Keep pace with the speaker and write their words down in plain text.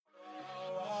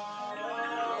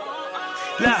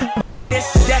Look,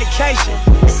 this is dedication.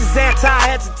 This is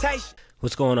anti-hesitation.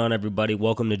 What's going on, everybody?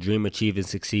 Welcome to Dream, Achieve, and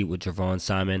Succeed with Javon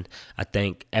Simon. I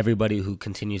thank everybody who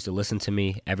continues to listen to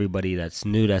me, everybody that's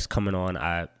new that's coming on.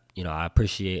 I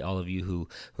appreciate all of you who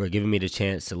are giving me the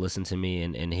chance to listen to me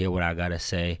and hear what I got to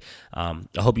say. I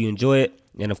hope you enjoy it.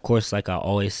 And of course, like I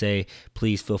always say,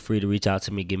 please feel free to reach out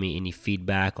to me, give me any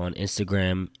feedback on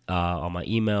Instagram, on my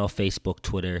email, Facebook,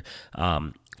 Twitter,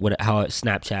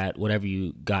 Snapchat, whatever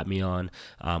you got me on,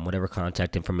 whatever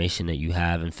contact information that you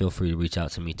have, and feel free to reach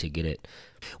out to me to get it.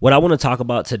 What I want to talk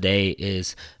about today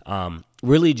is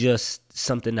really just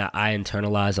something that I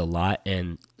internalize a lot,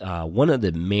 and one of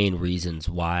the main reasons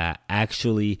why I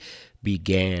actually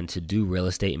began to do real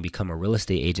estate and become a real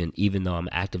estate agent, even though I'm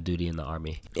active duty in the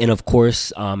Army. And of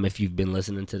course, if you've been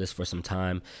listening to this for some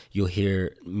time, you'll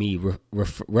hear me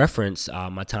reference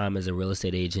my time as a real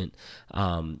estate agent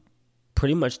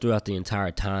pretty much throughout the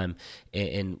entire time,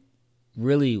 and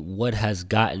really what has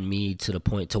gotten me to the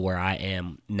point to where I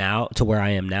am now,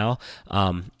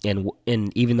 and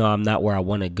even though I'm not where I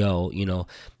want to go,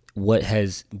 what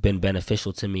has been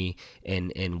beneficial to me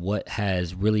and what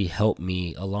has really helped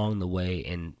me along the way,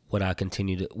 and what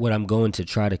I'm going to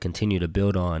try to continue to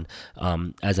build on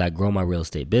as I grow my real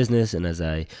estate business and as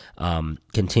I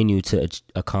continue to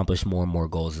accomplish more and more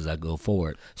goals as I go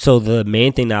forward. So the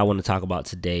main thing that I want to talk about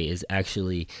today is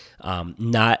actually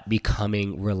not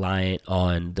becoming reliant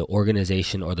on the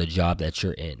organization or the job that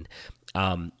you're in.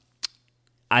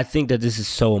 I think that this is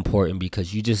so important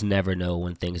because you just never know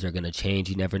when things are going to change.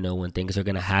 You never know when things are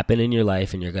going to happen in your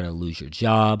life and you're going to lose your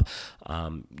job.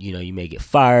 You may get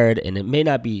fired, and it may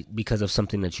not be because of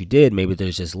something that you did. Maybe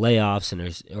there's just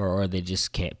layoffs or they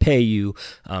just can't pay you.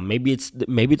 Maybe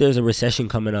there's a recession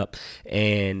coming up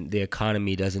and the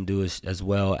economy doesn't do as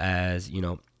well as,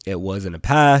 it was in the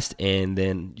past, and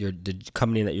then the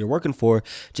company that you're working for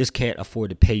just can't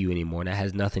afford to pay you anymore. And that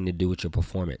has nothing to do with your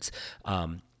performance.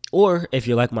 Or if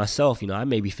you're like myself, I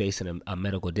may be facing a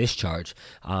medical discharge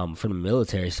from the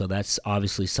military. So that's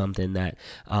obviously something that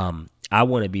I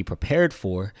want to be prepared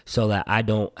for, so that I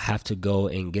don't have to go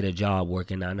and get a job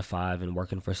working 9 to 5 and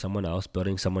working for someone else,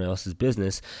 building someone else's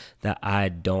business that I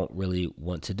don't really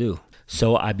want to do.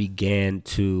 So I began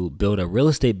to build a real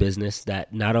estate business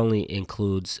that not only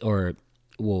includes or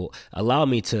will allow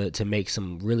me to make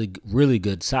some really, really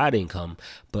good side income,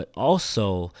 but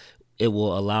also it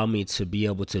will allow me to be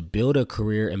able to build a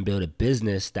career and build a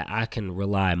business that I can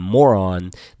rely more on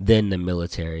than the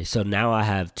military. So now I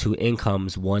have two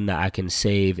incomes, one that I can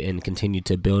save and continue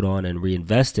to build on and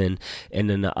reinvest in,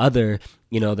 and then the other,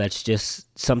 that's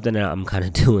just something that I'm kind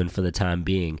of doing for the time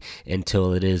being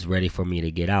until it is ready for me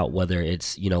to get out, whether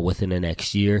it's, within the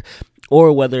next year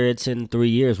or whether it's in 3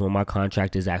 years when my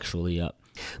contract is actually up.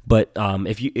 But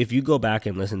if you go back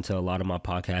and listen to a lot of my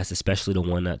podcasts, especially the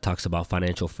one that talks about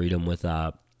financial freedom with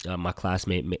my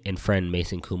classmate and friend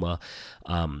Mason Kuma,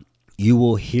 you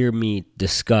will hear me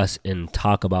discuss and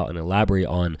talk about and elaborate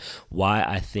on why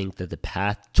I think that the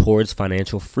path towards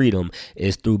financial freedom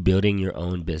is through building your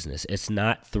own business. It's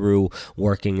not through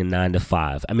working a 9 to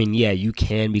 5. I mean, yeah, you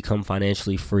can become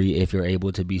financially free if you're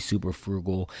able to be super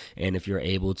frugal and if you're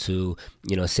able to,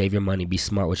 save your money, be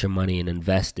smart with your money and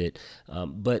invest it.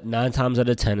 But 9 times out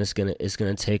of 10, it's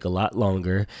gonna take a lot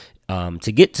longer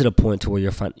to get to the point to where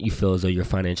you feel as though you're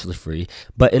financially free.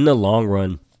 But in the long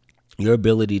run, your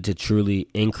ability to truly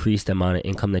increase the amount of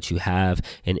income that you have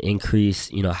and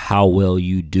increase, how well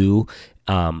you do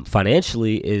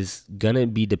financially is going to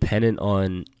be dependent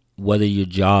on whether your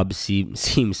job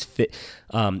deems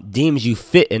you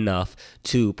fit enough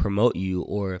to promote you,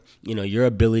 or, your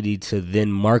ability to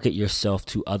then market yourself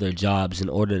to other jobs in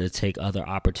order to take other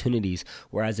opportunities.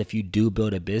 Whereas if you do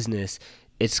build a business,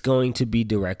 it's going to be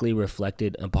directly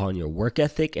reflected upon your work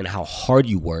ethic and how hard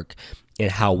you work and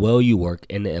how well you work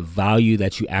and the value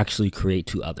that you actually create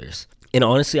to others. And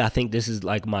honestly, I think this is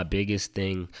like my biggest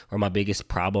thing or my biggest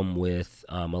problem with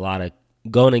a lot of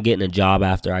going and getting a job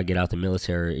after I get out the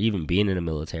military, or even being in the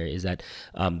military, is that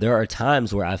there are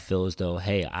times where I feel as though,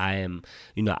 hey,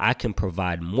 I can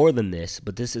provide more than this,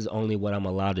 but this is only what I'm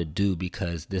allowed to do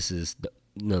because this is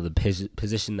the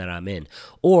position that I'm in.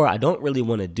 Or I don't really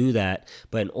want to do that,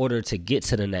 but in order to get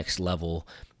to the next level,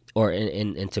 or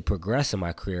and to progress in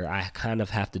my career, I kind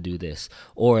of have to do this.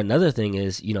 Or another thing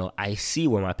is, I see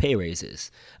where my pay raise is.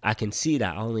 I can see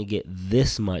that I only get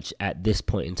this much at this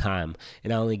point in time,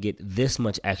 and I only get this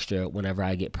much extra whenever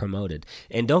I get promoted.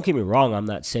 And don't get me wrong, I'm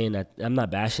not saying that, I'm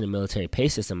not bashing the military pay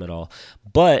system at all,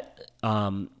 but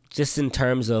just in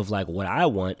terms of like what I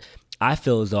want, I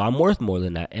feel as though I'm worth more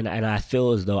than that, and I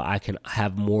feel as though I can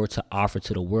have more to offer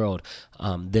to the world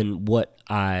than what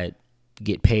I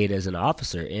get paid as an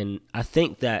officer. And I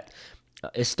think that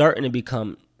it's starting to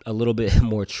become a little bit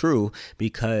more true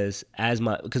because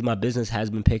my business has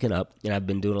been picking up and I've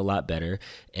been doing a lot better.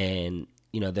 And,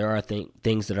 there are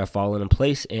things that are falling in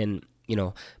place, and,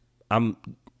 I'm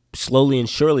slowly and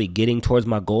surely getting towards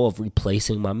my goal of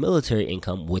replacing my military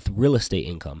income with real estate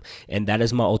income. And that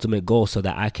is my ultimate goal, so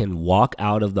that I can walk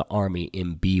out of the Army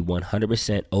and be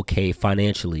 100% okay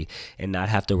financially and not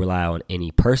have to rely on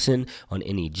any person, on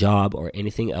any job, or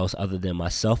anything else other than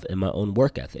myself and my own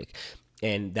work ethic.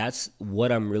 And that's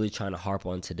what I'm really trying to harp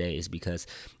on today, is because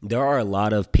there are a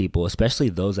lot of people, especially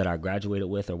those that I graduated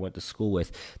with or went to school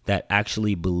with, that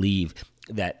actually believe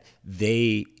that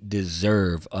they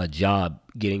deserve a job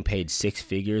getting paid six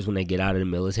figures when they get out of the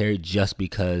military just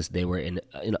because they were an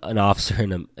officer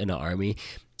in the Army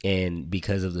and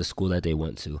because of the school that they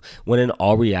went to. When in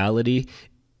all reality,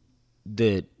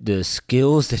 the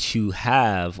skills that you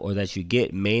have or that you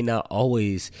get may not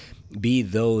always be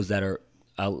those that are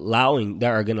going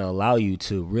to allow you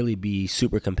to really be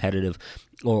super competitive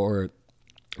or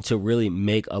to really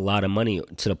make a lot of money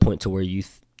to the point to where you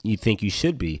think you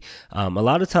should be. A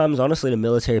lot of times, honestly, the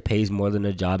military pays more than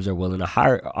the jobs are willing to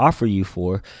hire you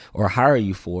for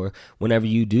whenever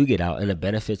you do get out, and the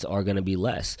benefits are going to be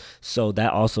less. So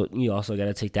you also got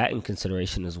to take that in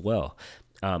consideration as well.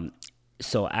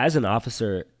 So as an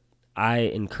officer, I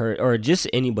encourage, or just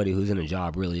anybody who's in a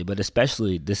job really, but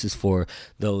especially this is for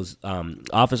those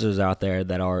officers out there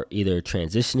that are either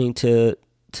transitioning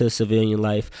to civilian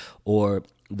life, or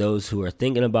those who are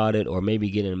thinking about it, or maybe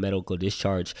getting a medical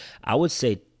discharge. I would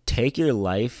say take your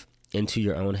life into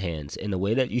your own hands. And the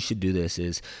way that you should do this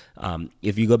is,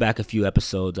 if you go back a few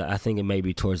episodes, I think it may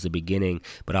be towards the beginning,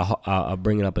 but I'll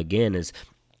bring it up again, is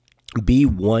be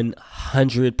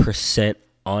 100%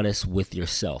 honest with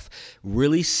yourself.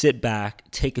 Really sit back,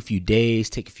 take a few days,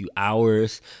 take a few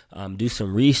hours, do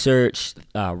some research,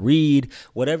 read,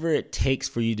 whatever it takes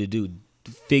for you to do.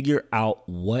 Figure out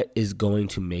what is going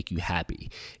to make you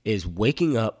happy. Is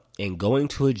waking up and going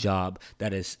to a job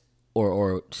that is,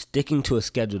 or sticking to a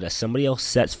schedule that somebody else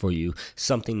sets for you,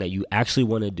 something that you actually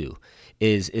want to do?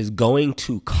 Is going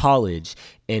to college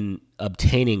and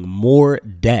obtaining more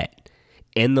debt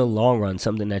in the long run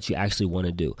something that you actually want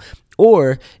to do?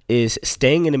 Or is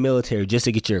staying in the military just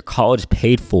to get your college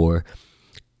paid for,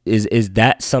 is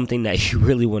that something that you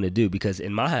really want to do? Because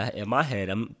in my head,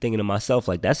 I'm thinking to myself,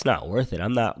 like, that's not worth it.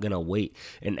 I'm not going to wait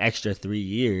an extra 3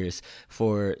 years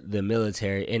for the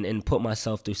military and put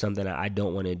myself through something that I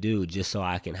don't want to do just so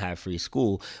I can have free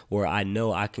school, where I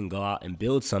know I can go out and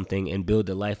build something and build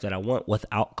the life that I want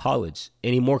without college,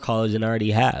 any more college than I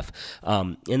already have.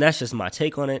 And that's just my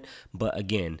take on it. But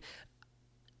again,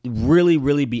 really,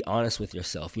 really be honest with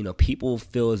yourself. People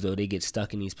feel as though they get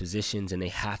stuck in these positions and they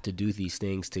have to do these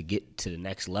things to get to the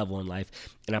next level in life.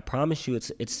 And I promise you,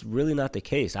 it's really not the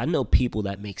case. I know people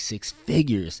that make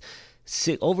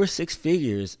over six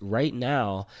figures right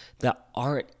now that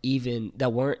weren't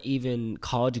even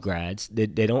college grads. They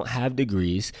don't have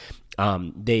degrees.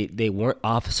 They weren't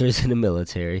officers in the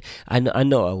military. I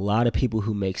know a lot of people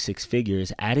who make six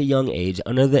figures at a young age,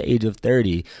 under the age of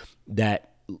 30,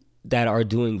 that are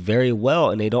doing very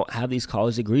well, and they don't have these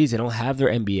college degrees. They don't have their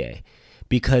MBA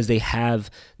because they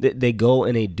go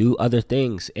and they do other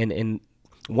things. And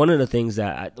one of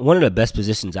the best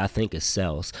positions I think is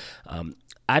sales.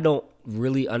 I don't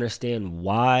really understand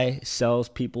why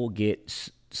salespeople get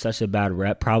such a bad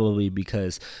rep, probably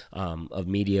because of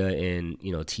media and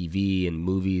TV and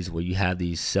movies, where you have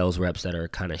these sales reps that are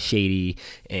kind of shady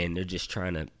and they're just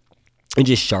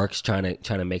sharks trying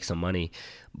to make some money.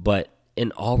 But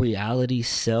in all reality,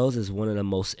 sales is one of the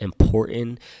most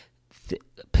important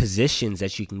positions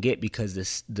that you can get, because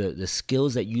the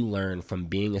skills that you learn from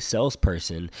being a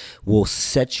salesperson will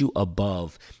set you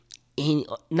above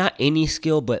not any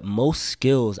skill, but most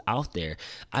skills out there.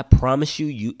 I promise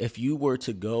you, if you were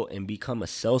to go and become a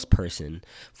salesperson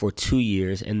for 2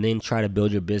 years and then try to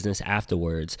build your business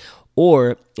afterwards,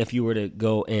 or if you were to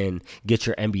go and get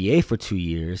your MBA for 2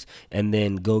 years and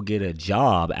then go get a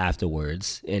job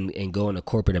afterwards and go into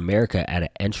corporate America at an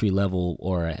entry level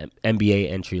or an MBA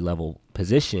entry level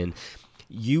position,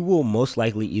 you will most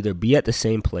likely either be at the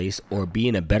same place or be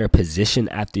in a better position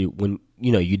after when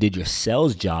you did your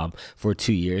sales job for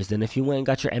 2 years than if you went and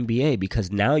got your MBA, because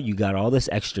now you got all this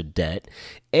extra debt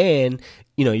and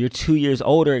you're 2 years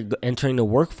older, entering the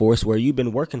workforce where you've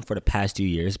been working for the past 2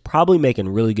 years, probably making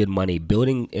really good money,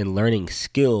 building and learning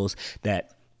skills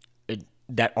that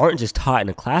aren't just taught in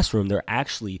a classroom. They're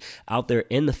actually out there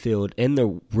in the field, in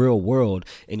the real world,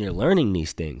 and you're learning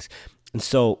these things. And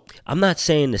so I'm not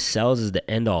saying the sales is the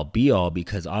end all be all,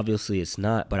 because obviously it's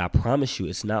not, but I promise you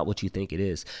it's not what you think it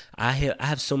is. I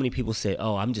have so many people say,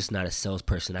 "Oh, I'm just not a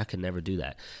salesperson. I could never do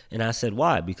that." And I said,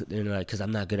 "Why?" Because they're like, "Because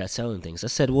I'm not good at selling things." I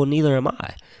said, "Well, neither am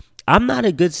I. I'm not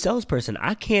a good salesperson.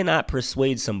 I cannot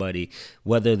persuade somebody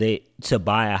whether they to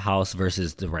buy a house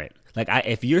versus the rent. Like,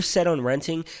 if you're set on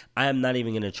renting, I am not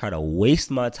even going to try to waste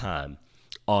my time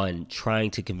on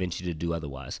trying to convince you to do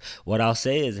otherwise. What I'll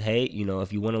say is, hey,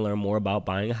 if you want to learn more about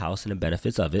buying a house and the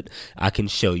benefits of it, I can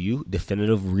show you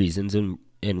definitive reasons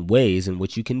and ways in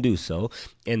which you can do so,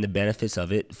 and the benefits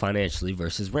of it financially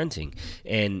versus renting.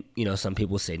 And, some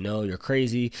people say, no, you're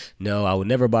crazy. No, I would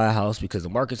never buy a house because the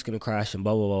market's going to crash and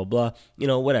blah, blah, blah,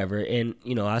 blah, whatever. And,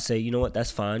 I say, you know what,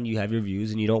 that's fine. You have your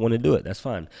views and you don't want to do it. That's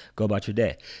fine. Go about your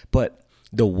day. But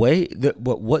the way that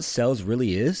what sales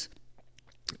really is,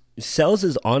 sales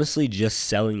is honestly just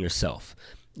selling yourself.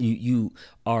 You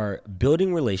are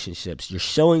building relationships. You're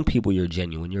showing people you're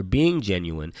genuine. You're being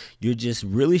genuine. You're just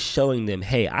really showing them,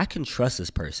 hey, I can trust this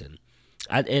person.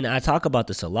 I talk about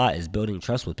this a lot, is building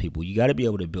trust with people. You got to be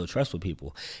able to build trust with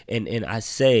people.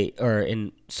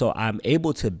 So I'm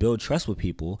able to build trust with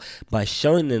people by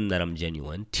showing them that I'm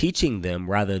genuine, teaching them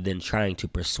rather than trying to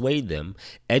persuade them,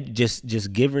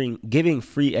 just giving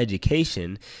free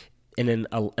education, and then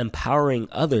empowering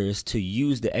others to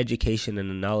use the education and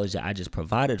the knowledge that I just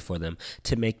provided for them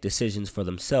to make decisions for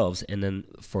themselves, and then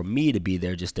for me to be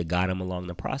there just to guide them along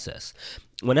the process.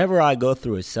 Whenever I go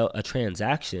through a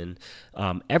transaction,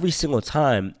 almost every single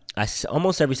time,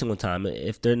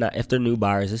 if they're new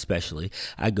buyers especially,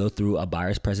 I go through a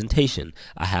buyer's presentation.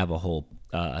 I have a whole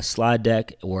a slide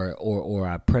deck, or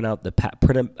I print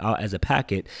it out as a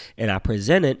packet, and I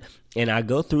present it, and I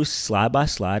go through slide by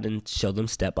slide and show them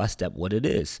step by step what it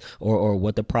is, or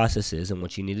what the process is and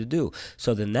what you need to do.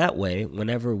 So then that way,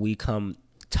 whenever we come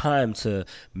time to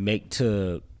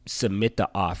submit the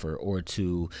offer, or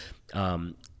to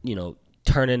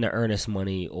turn in the earnest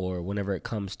money, or whenever it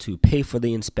comes to pay for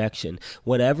the inspection,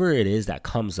 whatever it is that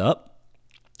comes up,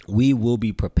 we will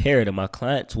be prepared, and my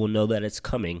clients will know that it's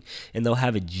coming, and they'll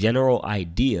have a general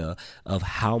idea of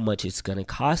how much it's going to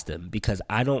cost them, because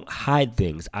I don't hide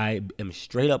things. I am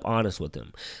straight up honest with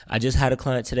them. I just had a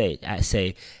client today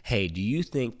say, hey, do you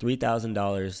think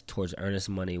 $3,000 towards earnest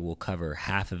money will cover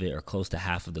half of it, or close to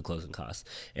half of the closing costs?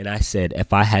 And I said,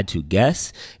 if I had to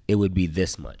guess, it would be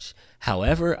this much.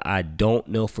 However, I don't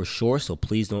know for sure, so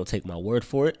please don't take my word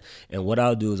for it. And what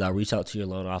I'll do is I'll reach out to your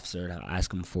loan officer and I'll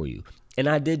ask him for you. And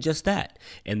I did just that.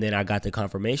 And then I got the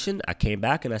confirmation. I came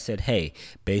back and I said, hey,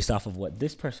 based off of what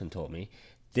this person told me,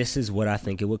 this is what I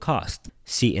think it would cost.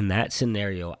 See, in that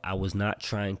scenario, I was not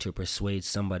trying to persuade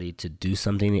somebody to do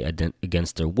something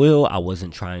against their will. I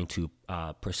wasn't trying to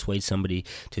persuade somebody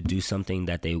to do something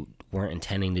that they weren't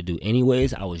intending to do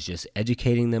anyways. I was just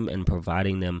educating them and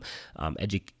providing them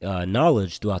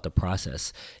knowledge throughout the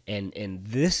process. And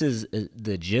this is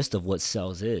the gist of what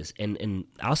sales is. And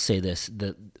I'll say this,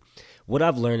 what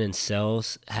I've learned in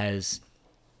sales has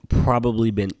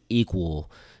probably been equal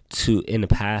to, in the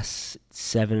past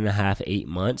 7.5, 8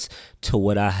 months, to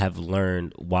what I have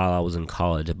learned while I was in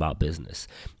college about business.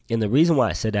 And the reason why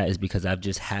I said that is because I've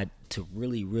just had to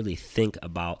really, really think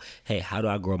about, hey, how do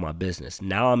I grow my business?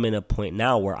 Now I'm in a point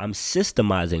now where I'm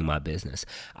systemizing my business.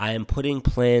 I am putting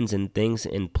plans and things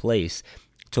in place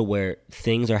to where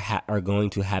things are going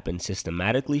to happen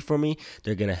systematically for me.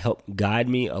 They're going to help guide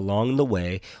me along the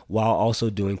way while also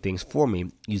doing things for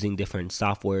me using different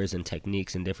softwares and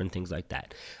techniques and different things like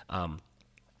that.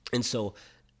 And so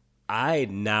I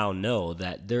now know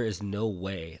that there is no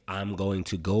way I'm going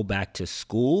to go back to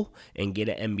school and get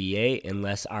an MBA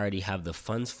unless I already have the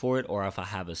funds for it, or if I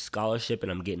have a scholarship and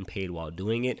I'm getting paid while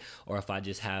doing it, or if I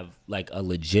just have like a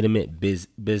legitimate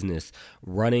business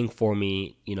running for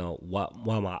me,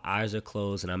 while my eyes are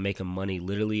closed and I'm making money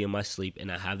literally in my sleep, and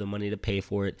I have the money to pay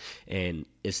for it, and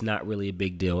it's not really a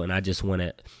big deal, and I just want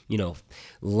to,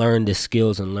 learn the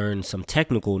skills and learn some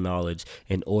technical knowledge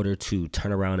in order to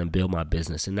turn around and build my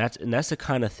business. And that's the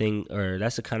kind of thing, or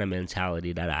that's the kind of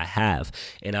mentality that I have,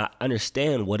 and I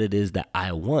understand what it is that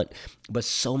I want. But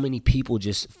so many people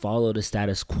just follow the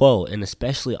status quo, and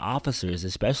especially officers,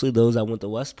 especially those that went to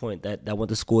West Point, that went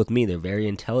to school with me. They're very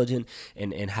intelligent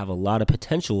and have a lot of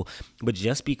potential, but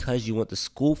just because you went to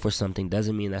school for something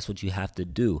doesn't mean that's what you have to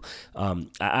do. I'm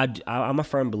a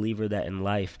firm believer that in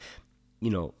life,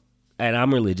 and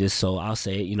I'm religious, so I'll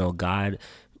say, God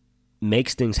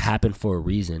makes things happen for a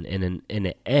reason, and in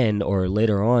the end, or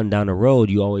later on down the road,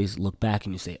 you always look back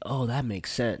and you say, oh, that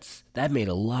makes sense. That made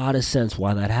a lot of sense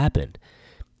why that happened.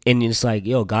 And it's like,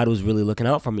 God was really looking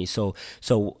out for me. So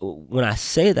when I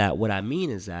say that, what I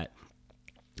mean is that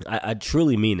I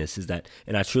truly mean this, is that,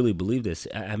 and I truly believe this.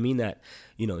 I mean that,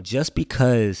 just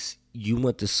because you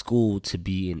went to school to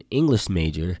be an English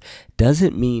major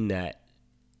doesn't mean that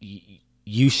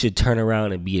you should turn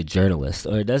around and be a journalist,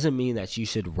 or it doesn't mean that you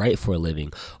should write for a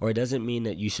living, or it doesn't mean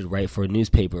that you should write for a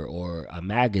newspaper or a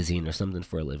magazine or something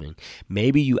for a living.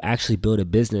 Maybe you actually build a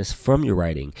business from your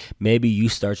writing. Maybe you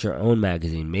start your own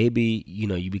magazine. Maybe,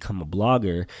 you become a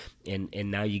blogger and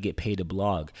now you get paid to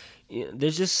blog.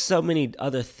 There's just so many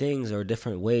other things or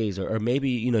different ways, or maybe,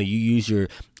 you use your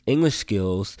English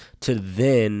skills to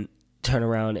then turn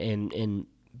around and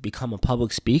become a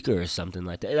public speaker or something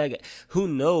like that. Like, who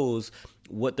knows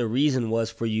what the reason was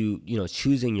for you,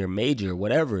 choosing your major,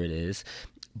 whatever it is.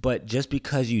 But just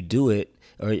because you do it,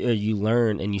 or you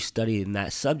learn and you study in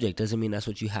that subject, doesn't mean that's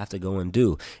what you have to go and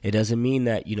do. It doesn't mean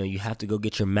that, you have to go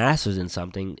get your master's in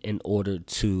something in order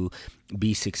to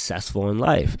be successful in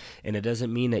life. And it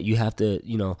doesn't mean that you have to,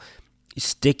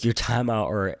 stick your time out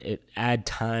or add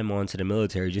time onto the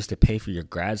military just to pay for your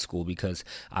grad school, because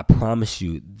I promise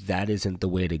you that isn't the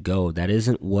way to go.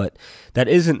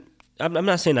 I'm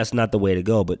not saying that's not the way to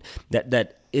go, but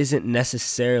that isn't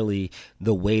necessarily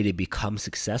the way to become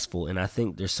successful. And I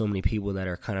think there's so many people that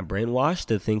are kind of brainwashed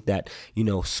to think that,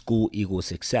 school equals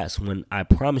success, when I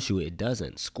promise you it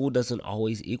doesn't. School doesn't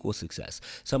always equal success.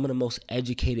 Some of the most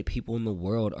educated people in the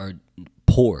world are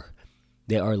poor.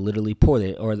 They are literally poor,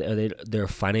 they're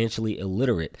financially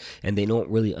illiterate, and they don't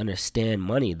really understand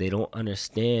money. They don't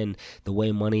understand the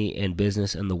way money and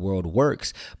business and the world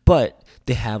works, but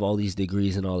they have all these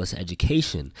degrees and all this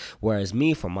education. Whereas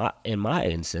me, in my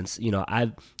instance,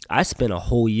 I spent a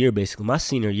whole year, basically my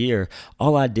senior year,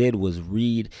 all I did was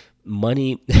read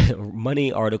money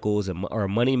articles or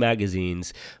money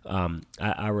magazines.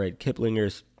 I read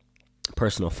Kiplinger's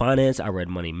Personal Finance. I read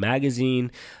Money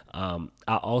Magazine. I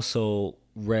also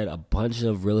read a bunch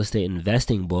of real estate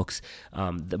investing books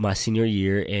my senior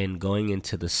year and going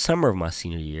into the summer of my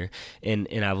senior year. And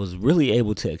I was really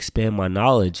able to expand my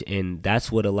knowledge, and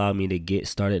that's what allowed me to get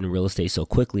started in real estate so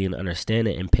quickly and understand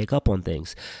it and pick up on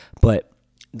things. But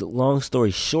the long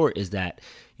story short is that,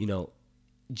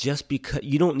 just because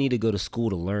you don't need to go to school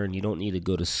to learn, you don't need to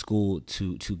go to school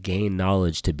to gain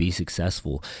knowledge to be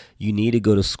successful. You need to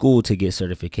go to school to get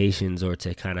certifications or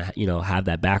to kind of, have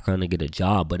that background to get a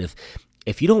job. But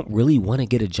if you don't really want to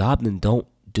get a job, then don't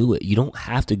do it. You don't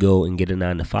have to go and get a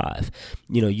 9-to-5.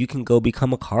 You can go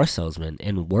become a car salesman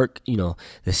and work, the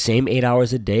same 8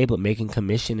 hours a day, but making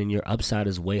commission, and your upside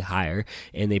is way higher,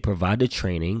 and they provide the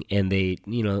training, and they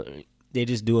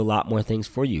just do a lot more things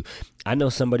for you. I know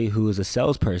somebody who is a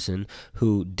salesperson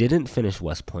who didn't finish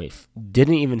West Point,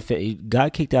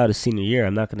 got kicked out his senior year.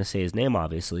 I'm not going to say his name,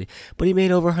 obviously, but he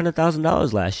made over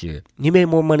 $100,000 last year. He made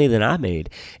more money than I made.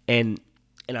 And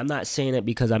I'm not saying it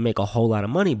because I make a whole lot of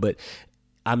money, but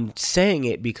I'm saying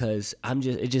it because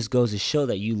it just goes to show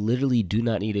that you literally do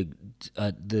not need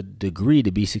the degree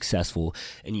to be successful,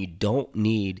 and you don't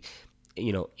need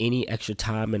any extra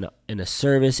time in a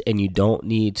service, and you don't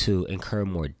need to incur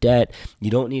more debt.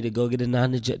 You don't need to go get a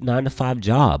 9-to-5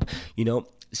 job.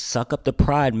 Suck up the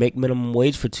pride, make minimum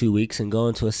wage for 2 weeks and go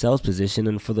into a sales position.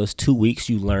 And for those 2 weeks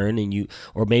you learn,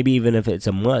 or maybe even if it's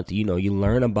a month, you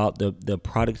learn about the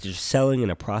product you're selling and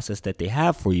the process that they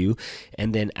have for you.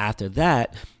 And then after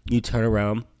that, you turn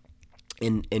around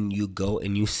and you go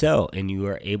and you sell, and you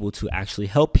are able to actually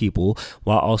help people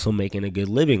while also making a good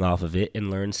living off of it,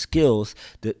 and learn skills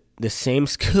the same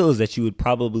skills that you would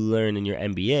probably learn in your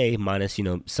MBA, minus,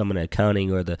 some of the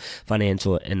accounting or the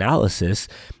financial analysis.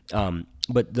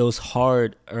 But those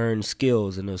hard-earned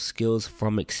skills and those skills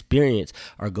from experience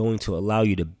are going to allow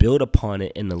you to build upon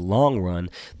it in the long run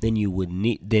than you would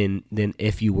need than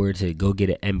if you were to go get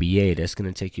an MBA. That's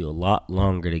going to take you a lot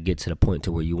longer to get to the point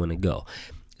to where you want to go.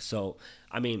 So,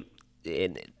 I mean,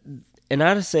 and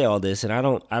I just say all this, and I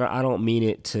don't mean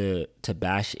it to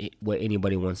bash what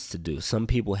anybody wants to do. Some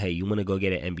people, hey, you want to go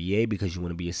get an MBA because you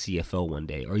want to be a CFO one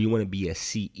day, or you want to be a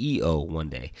CEO one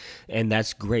day, and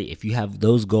that's great. If you have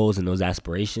those goals and those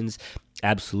aspirations,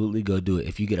 absolutely go do it.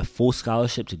 If you get a full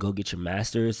scholarship to go get your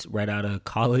master's right out of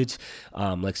college,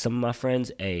 like some of my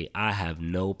friends, hey, I have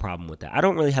no problem with that. I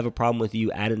don't really have a problem with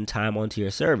you adding time onto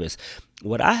your service.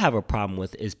 What I have a problem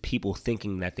with is people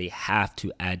thinking that they have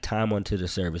to add time onto the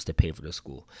service to pay for the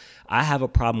school. I have a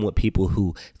problem with people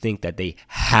who think that they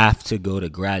have to go to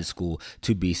grad school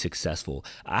to be successful.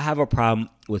 I have a problem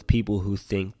with people who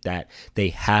think that they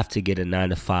have to get a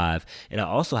 9-to-5. And I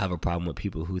also have a problem with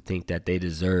people who think that they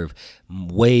deserve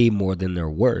way more than they're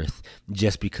worth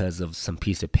just because of some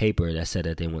piece of paper that said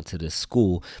that they went to this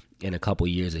school. and a couple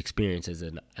years experience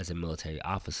as a military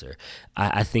officer.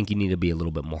 I think you need to be a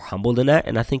little bit more humble than that,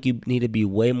 and I think you need to be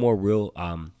way more real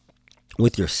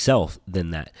with yourself than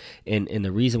that. And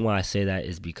the reason why I say that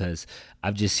is because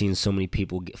I've just seen so many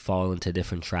people fall into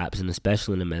different traps, and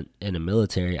especially in the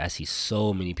military, I see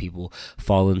so many people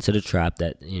fall into the trap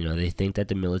that, they think that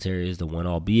the military is the one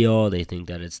all be all. They think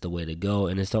that it's the way to go,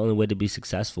 and it's the only way to be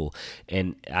successful.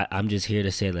 And I'm just here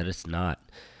to say that it's not.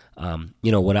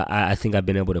 What I think I've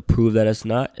been able to prove that it's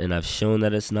not, and I've shown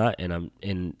that it's not,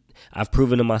 and I've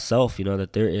proven to myself,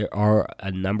 that there are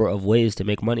a number of ways to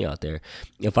make money out there.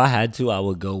 If I had to, I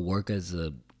would go work as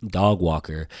a dog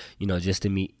walker, just to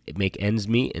make ends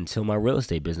meet until my real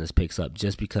estate business picks up,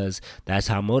 just because that's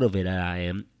how motivated I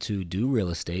am to do real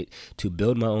estate, to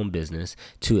build my own business,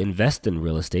 to invest in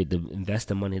real estate, to invest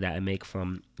the money that I make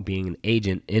from being an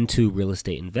agent into real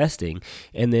estate investing,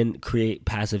 and then create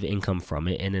passive income from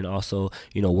it. And then also,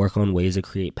 work on ways to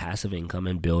create passive income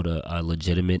and build a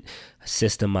legitimate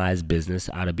systemized business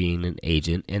out of being an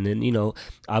agent. And then,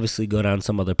 obviously go down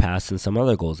some other paths and some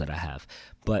other goals that I have.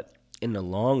 But in the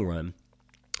long run,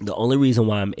 the only reason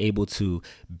why I'm able to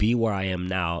be where I am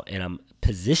now and I'm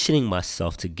positioning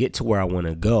myself to get to where I want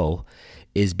to go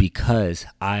is because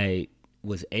I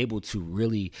was able to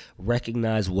really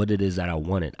recognize what it is that I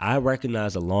wanted. I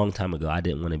recognized a long time ago I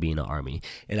didn't want to be in the Army,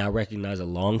 and I recognized a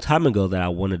long time ago that I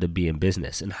wanted to be in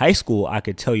business. In high school, I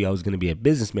could tell you I was going to be a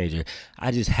business major.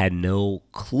 I just had no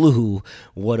clue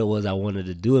what it was I wanted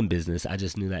to do in business. I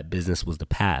just knew that business was the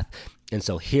path. And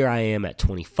so here I am at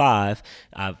 25.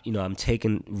 I'm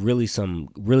taking some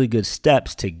really good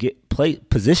steps to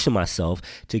position myself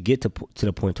to get to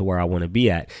the point to where I want to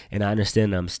be at. And I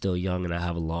understand that I'm still young and I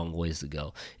have a long ways to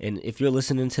go. And if you're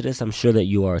listening to this, I'm sure that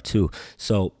you are too.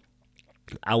 So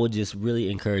I would just really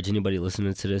encourage anybody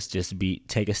listening to this, just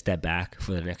take a step back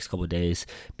for the next couple of days,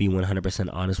 be 100%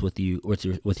 honest with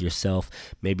yourself,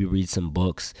 maybe read some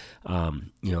books,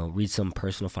 read some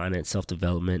personal finance,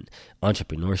 self-development,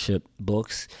 entrepreneurship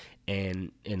books,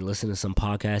 and listen to some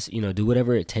podcasts. Do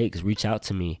whatever it takes. Reach out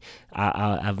to me.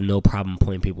 I have no problem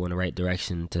pointing people in the right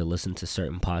direction to listen to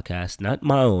certain podcasts, not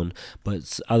my own,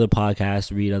 but other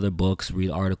podcasts. Read other books, read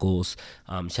articles,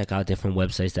 check out different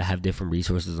websites that have different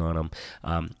resources on them.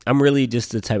 I'm really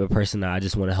just the type of person that I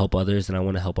just want to help others, and I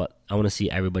want to see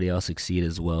everybody else succeed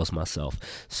as well as myself.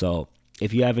 So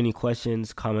if you have any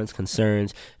questions, comments,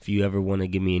 concerns, if you ever want to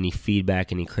give me any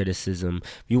feedback, any criticism,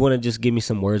 if you want to just give me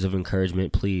some words of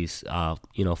encouragement, please,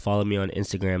 follow me on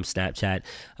Instagram, Snapchat,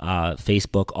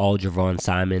 Facebook, all Javon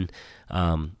Simon,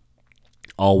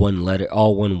 all one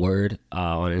word,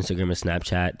 on Instagram and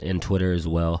Snapchat and Twitter as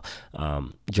well.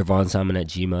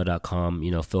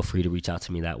 JavonSimon@gmail.com. Feel free to reach out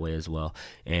to me that way as well.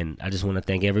 And I just want to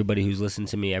thank everybody who's listened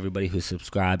to me, everybody who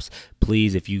subscribes.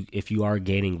 Please, if you are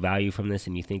gaining value from this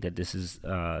and you think that this is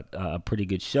a pretty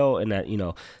good show and that,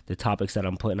 the topics that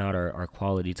I'm putting out are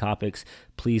quality topics,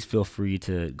 please feel free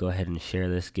to go ahead and share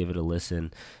this, give it a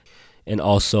listen. And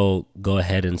also go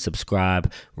ahead and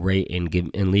subscribe, rate,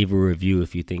 and leave a review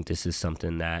if you think this is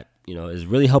something that is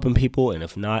really helping people. And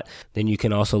if not, then you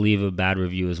can also leave a bad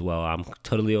review as well. I'm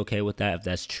totally okay with that if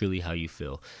that's truly how you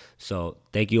feel. So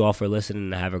thank you all for listening,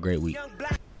 and have a great week. Young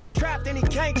black trapped and he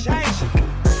can't change it.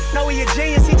 Know he a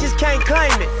genius, he just can't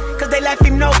claim it. Cause they left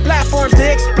him no platforms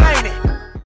to explain it.